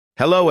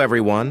Hello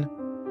everyone,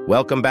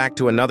 welcome back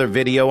to another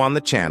video on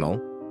the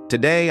channel.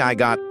 Today I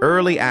got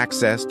early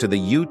access to the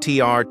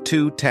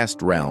UTR2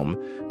 test realm,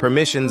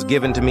 permissions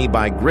given to me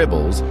by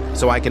Gribbles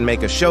so I can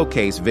make a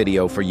showcase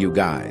video for you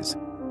guys.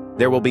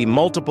 There will be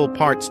multiple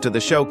parts to the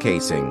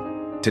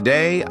showcasing.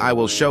 Today I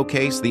will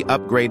showcase the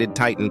upgraded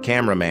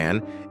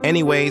titancameraman.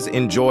 Anyways,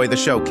 enjoy the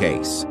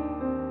showcase.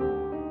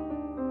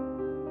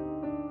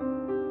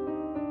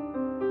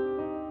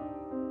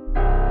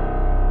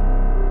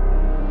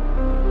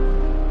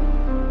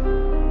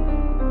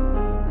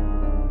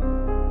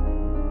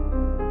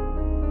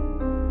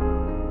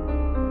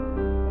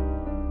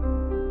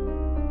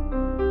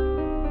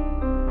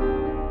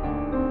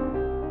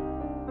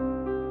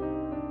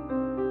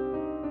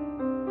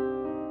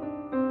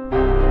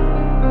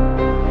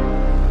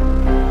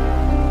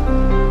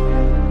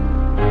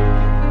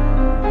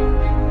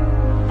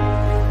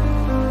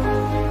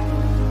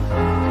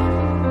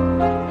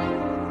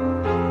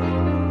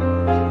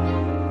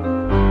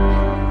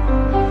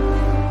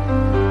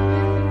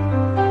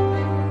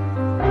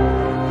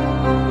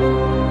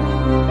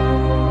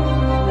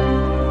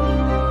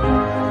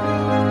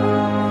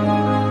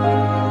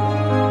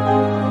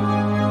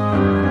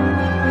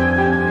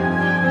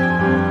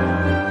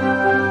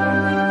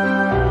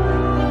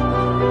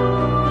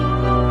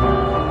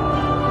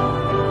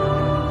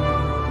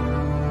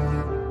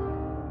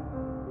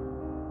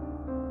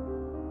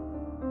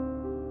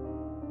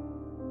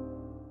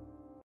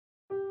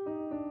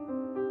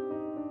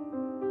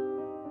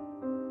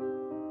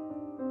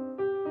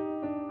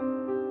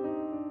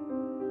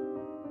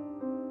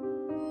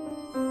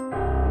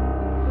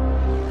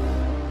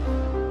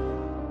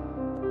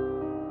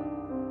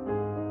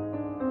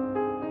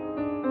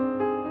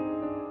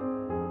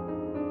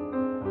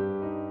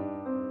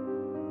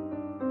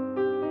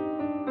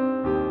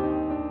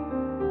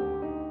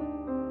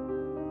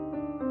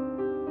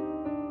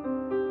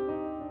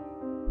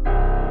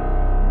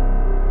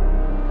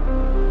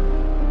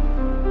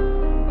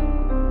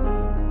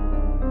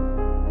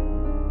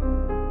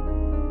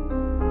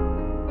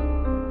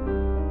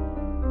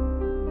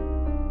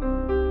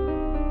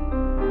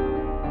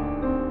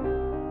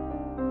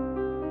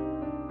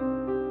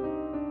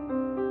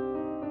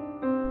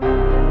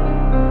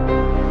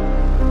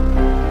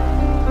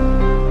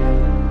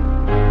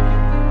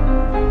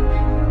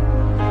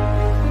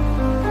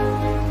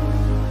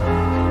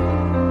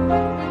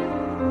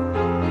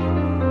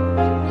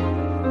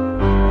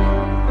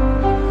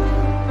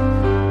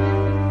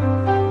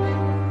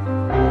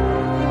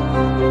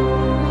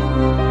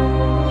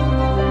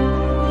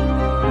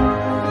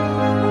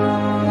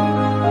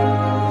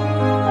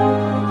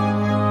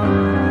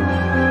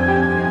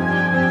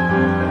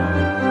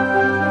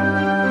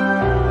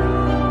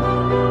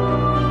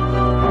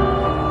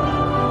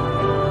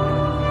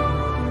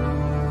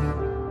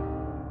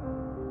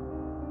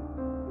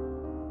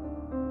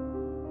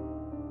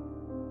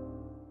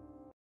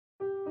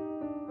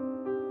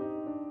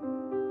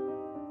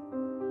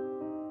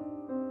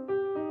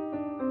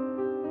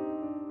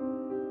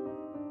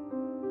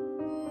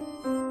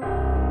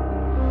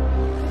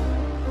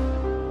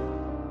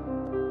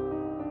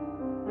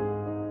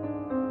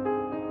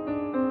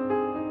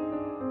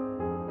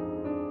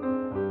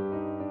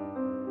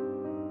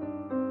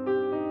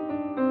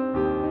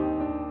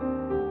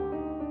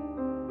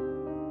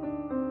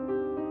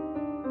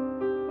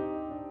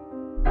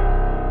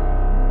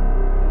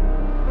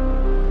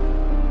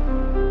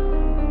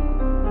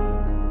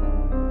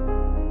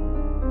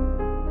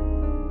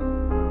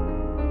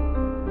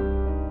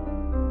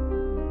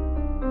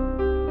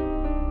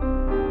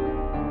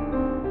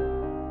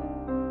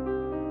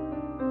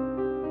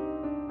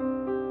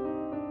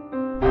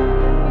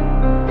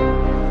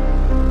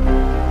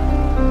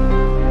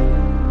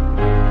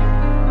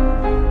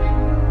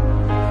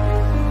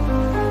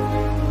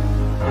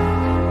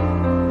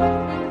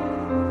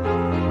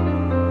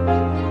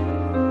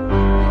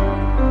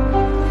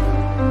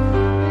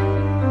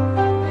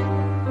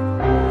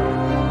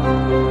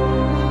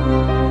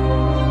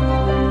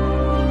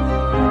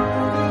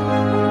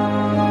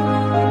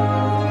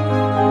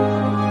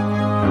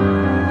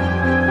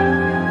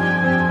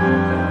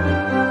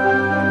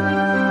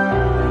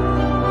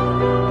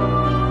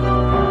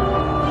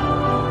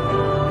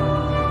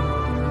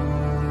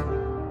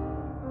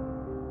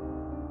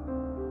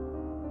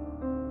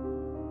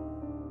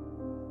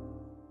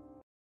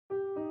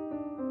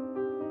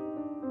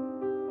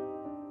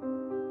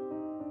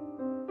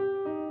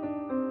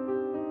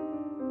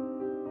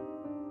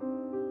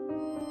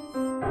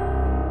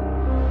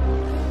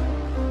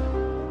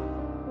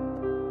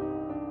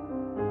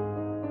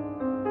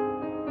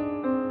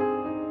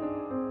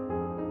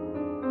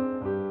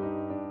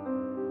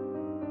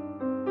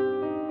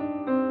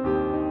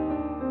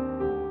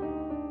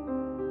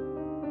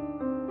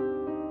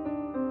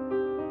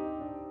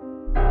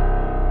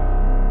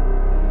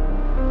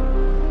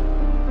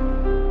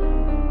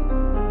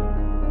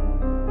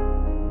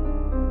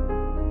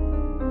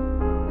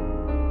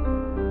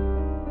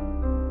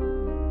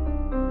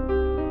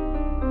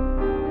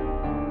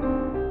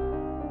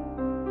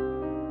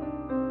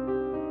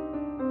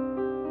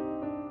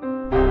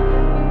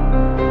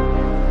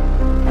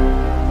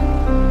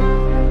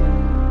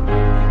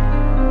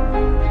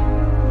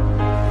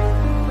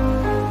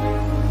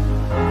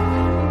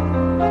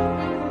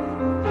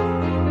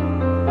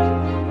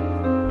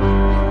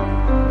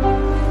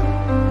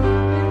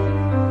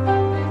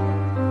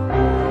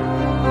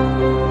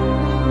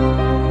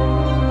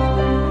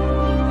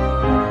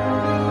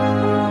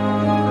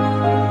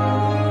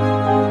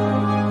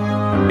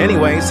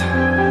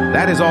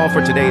 That is all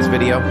for today's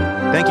video.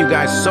 Thank you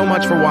guys so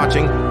much for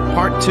watching.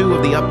 Part 2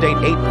 of the Update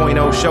 8.0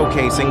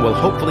 showcasing will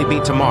hopefully be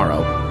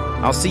tomorrow.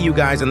 I'll see you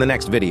guys in the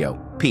next video.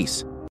 Peace.